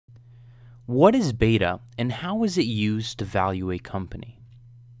What is beta and how is it used to value a company?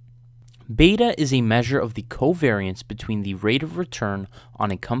 Beta is a measure of the covariance between the rate of return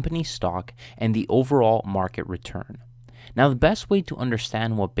on a company's stock and the overall market return. Now, the best way to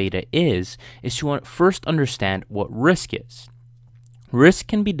understand what beta is to first understand what risk is. Risk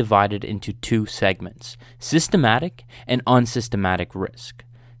can be divided into two segments, systematic and unsystematic risk.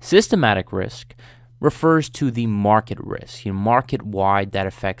 Systematic risk refers to the market risk, market-wide that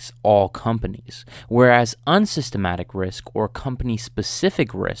affects all companies, whereas unsystematic risk or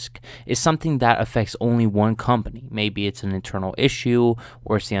company-specific risk is something that affects only one company. Maybe it's an internal issue,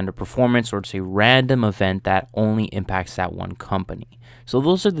 or it's the underperformance, or it's a random event that only impacts that one company. So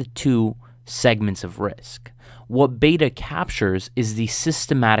those are the two segments of risk. What beta captures is the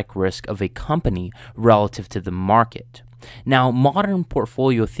systematic risk of a company relative to the market. Now, modern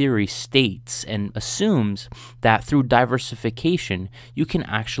portfolio theory states and assumes that through diversification, you can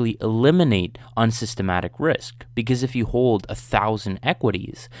actually eliminate unsystematic risk. Because if you hold 1,000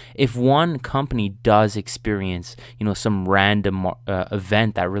 equities, if one company does experience, some random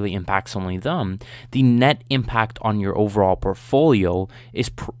event that really impacts only them, the net impact on your overall portfolio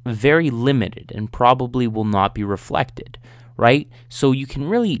is very limited and probably will not be reflected. Right? So you can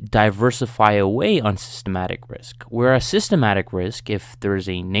really diversify away on systematic risk. Whereas systematic risk, if there's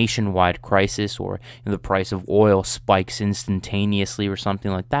a nationwide crisis or the price of oil spikes instantaneously or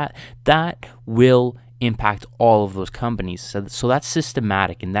something like that, that will impact all of those companies. So that's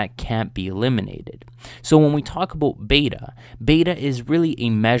systematic and that can't be eliminated. So when we talk about beta, beta is really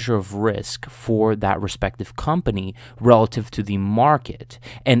a measure of risk for that respective company relative to the market.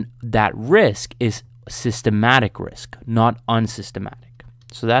 And that risk is systematic risk, not unsystematic.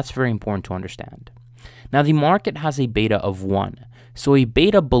 So that's very important to understand. Now, the market has a beta of 1. So a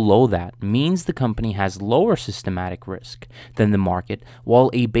beta below that means the company has lower systematic risk than the market,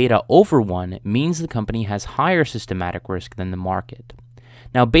 while a beta over 1 means the company has higher systematic risk than the market.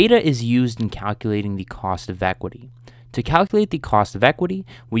 Now, beta is used in calculating the cost of equity. To calculate the cost of equity,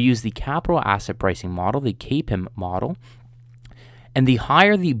 we use the capital asset pricing model, the CAPM model. And the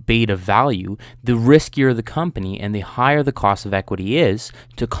higher the beta value, the riskier the company and the higher the cost of equity is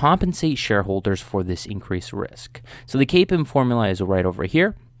to compensate shareholders for this increased risk. So the CAPM formula is right over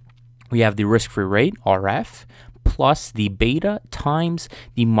here. We have the risk-free rate, RF, plus the beta times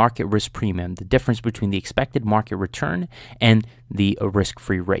the market risk premium, the difference between the expected market return and the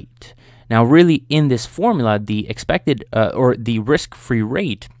risk-free rate. Now, really, in this formula, the expected or the risk-free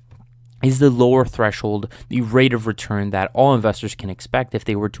rate is the lower threshold, the rate of return that all investors can expect if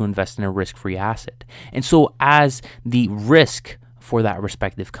they were to invest in a risk-free asset. And so as the risk for that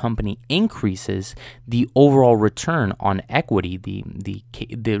respective company increases, the overall return on equity,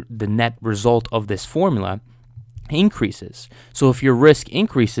 the net result of this formula, increases. So if your risk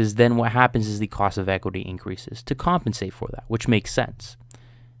increases, then what happens is the cost of equity increases to compensate for that, which makes sense.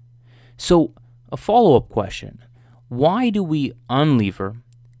 So a follow-up question, why do we unlever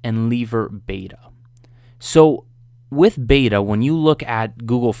and lever beta? So with beta, when you look at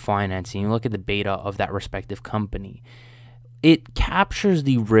Google Finance and you look at the beta of that respective company, it captures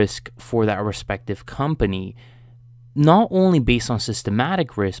the risk for that respective company not only based on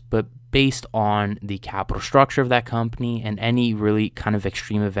systematic risk, but based on the capital structure of that company and any really kind of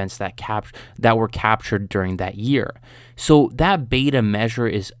extreme events that were captured during that year. So that beta measure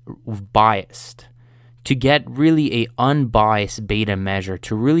is biased. To get really a unbiased beta measure,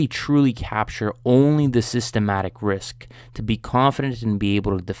 to really truly capture only the systematic risk, to be confident and be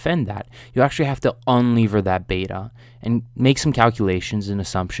able to defend that, you actually have to unlever that beta and make some calculations and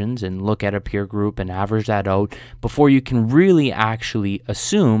assumptions and look at a peer group and average that out before you can really actually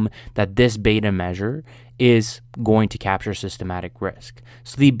assume that this beta measure is going to capture systematic risk.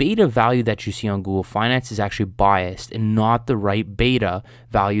 So the beta value that you see on Google Finance is actually biased and not the right beta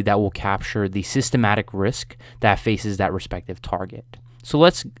value that will capture the systematic risk that faces that respective target. So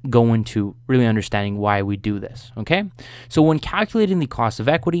let's go into really understanding why we do this, okay? So when calculating the cost of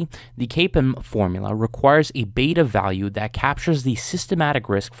equity, the CAPM formula requires a beta value that captures the systematic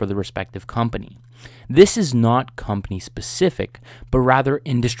risk for the respective company. This is not company specific, but rather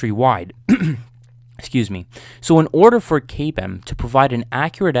industry-wide. Excuse me. So in order for CAPM to provide an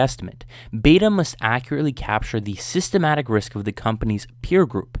accurate estimate, beta must accurately capture the systematic risk of the company's peer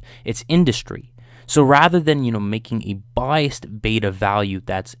group, its industry. So rather than, making a biased beta value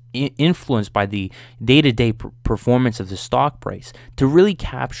that's influenced by the day-to-day performance of the stock price, to really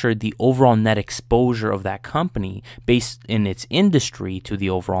capture the overall net exposure of that company based in its industry to the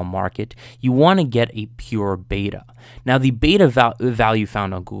overall market, you want to get a pure beta. Now, the beta value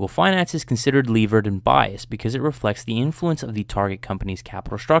found on Google Finance is considered levered and biased because it reflects the influence of the target company's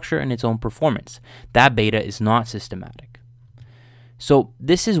capital structure and its own performance. That beta is not systematic. So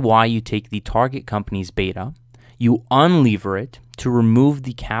this is why you take the target company's beta, you unlever it to remove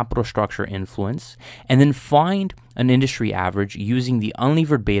the capital structure influence, and then find an industry average using the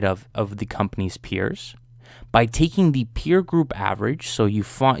unlevered beta of the company's peers. By taking the peer group average, so you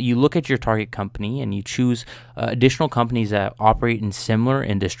look at your target company and you choose additional companies that operate in similar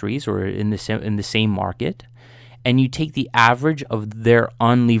industries or in the same market, and you take the average of their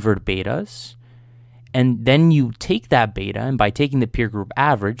unlevered betas. And then you take that beta, and by taking the peer group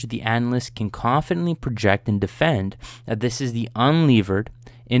average, the analyst can confidently project and defend that this is the unlevered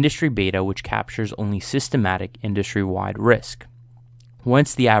industry beta, which captures only systematic industry-wide risk.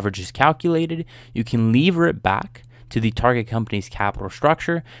 Once the average is calculated, you can lever it back to the target company's capital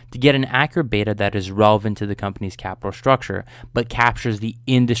structure to get an accurate beta that is relevant to the company's capital structure, but captures the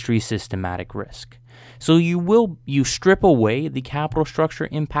industry systematic risk. So you strip away the capital structure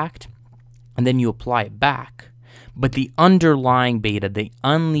impact, and then you apply it back. But the underlying beta, the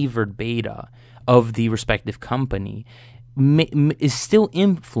unlevered beta of the respective company, is still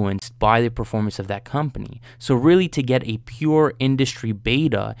influenced by the performance of that company. So really, to get a pure industry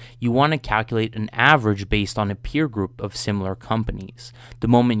beta, you want to calculate an average based on a peer group of similar companies. The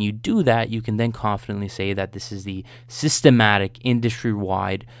moment you do that, you can then confidently say that this is the systematic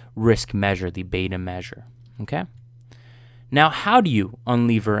industry-wide risk measure, the beta measure. Okay? Now, how do you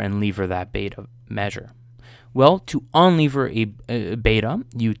unlever and lever that beta measure? Well, to unlever a beta,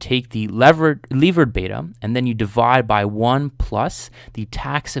 you take the levered beta and then you divide by 1 plus the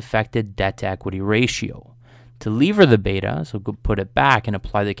tax-affected debt-to-equity ratio. To lever the beta, so go put it back and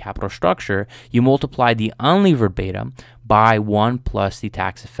apply the capital structure, you multiply the unlevered beta by 1 plus the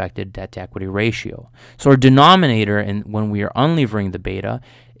tax-affected debt-to-equity ratio. So our denominator, when we are unlevering the beta,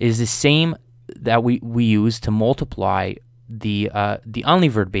 is the same that we use to multiply the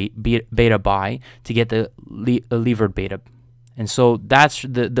unlevered beta by to get the levered beta. And so that's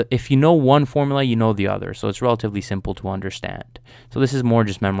if you know one formula, you know the other. So it's relatively simple to understand. So this is more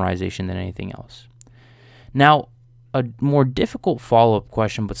just memorization than anything else. Now, a more difficult follow-up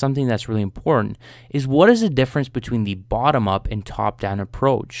question, but something that's really important, is what is the difference between the bottom-up and top-down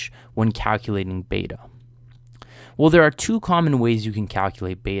approach when calculating beta? Well, there are two common ways you can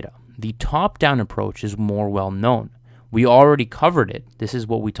calculate beta. The top-down approach is more well-known. We already covered it. This is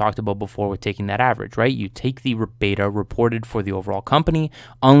what we talked about before with taking that average, right? You take the beta reported for the overall company,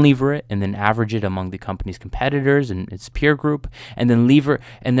 unlever it, and then average it among the company's competitors and its peer group, and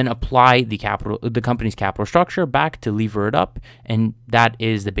then apply the company's capital structure back to lever it up, and that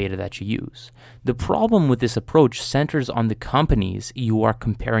is the beta that you use. The problem with this approach centers on the companies you are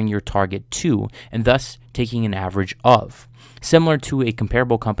comparing your target to, and thus taking an average of. Similar to a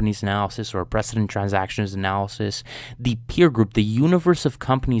comparable companies analysis or a precedent transactions analysis, the peer group, the universe of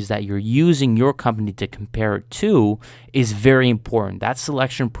companies that you're using your company to compare it to, is very important. That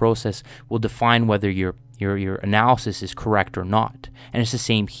selection process will define whether your analysis is correct or not. And it's the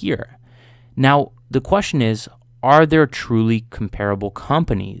same here. Now, the question is, are there truly comparable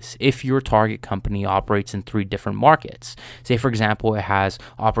companies if your target company operates in 3 different markets? Say, for example, it has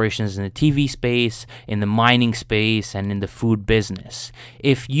operations in the TV space, in the mining space, and in the food business.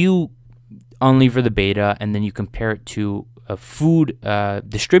 If you unlever the beta and then you compare it to food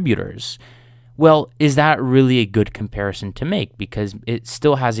distributors, well, is that really a good comparison to make? Because it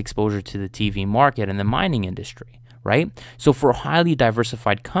still has exposure to the TV market and the mining industry. Right? So for highly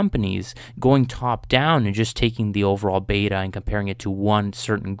diversified companies, going top down and just taking the overall beta and comparing it to one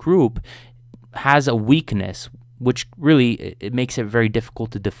certain group has a weakness, which really it makes it very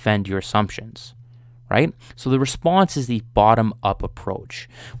difficult to defend your assumptions. Right? So the response is the bottom-up approach,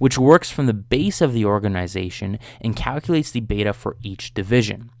 which works from the base of the organization and calculates the beta for each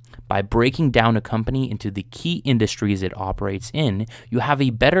division. By breaking down a company into the key industries it operates in, you have a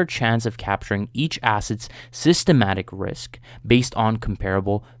better chance of capturing each asset's systematic risk based on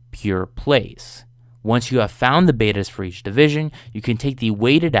comparable pure plays. Once you have found the betas for each division, you can take the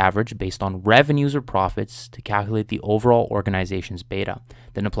weighted average based on revenues or profits to calculate the overall organization's beta.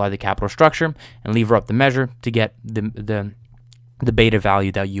 Then apply the capital structure and lever up the measure to get the beta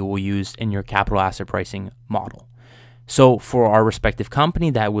value that you will use in your capital asset pricing model. So for our respective company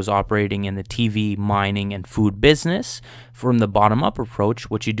that was operating in the TV, mining, and food business, from the bottom-up approach,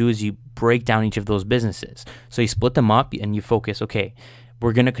 what you do is you break down each of those businesses. So you split them up and you focus, okay,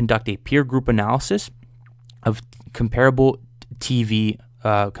 we're going to conduct a peer group analysis of comparable TV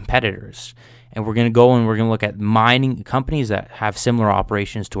competitors. And we're going to go and we're going to look at mining companies that have similar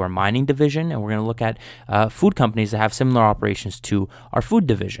operations to our mining division. And we're going to look at food companies that have similar operations to our food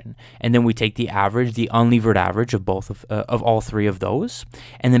division. And then we take the average, the unlevered average of both of all three of those.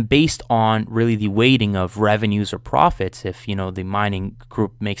 And then based on really the weighting of revenues or profits, if the mining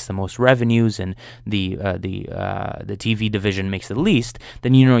group makes the most revenues and the TV division makes the least,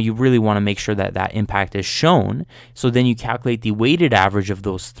 then you really want to make sure that that impact is shown. So then you calculate the weighted average of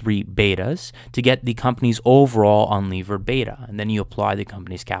those three betas to get the company's overall unlevered beta. And then you apply the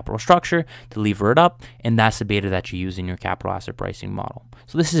company's capital structure to lever it up, and that's the beta that you use in your capital asset pricing model.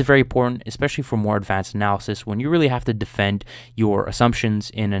 So this is very important, especially for more advanced analysis when you really have to defend your assumptions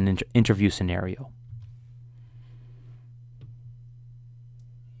in an interview scenario.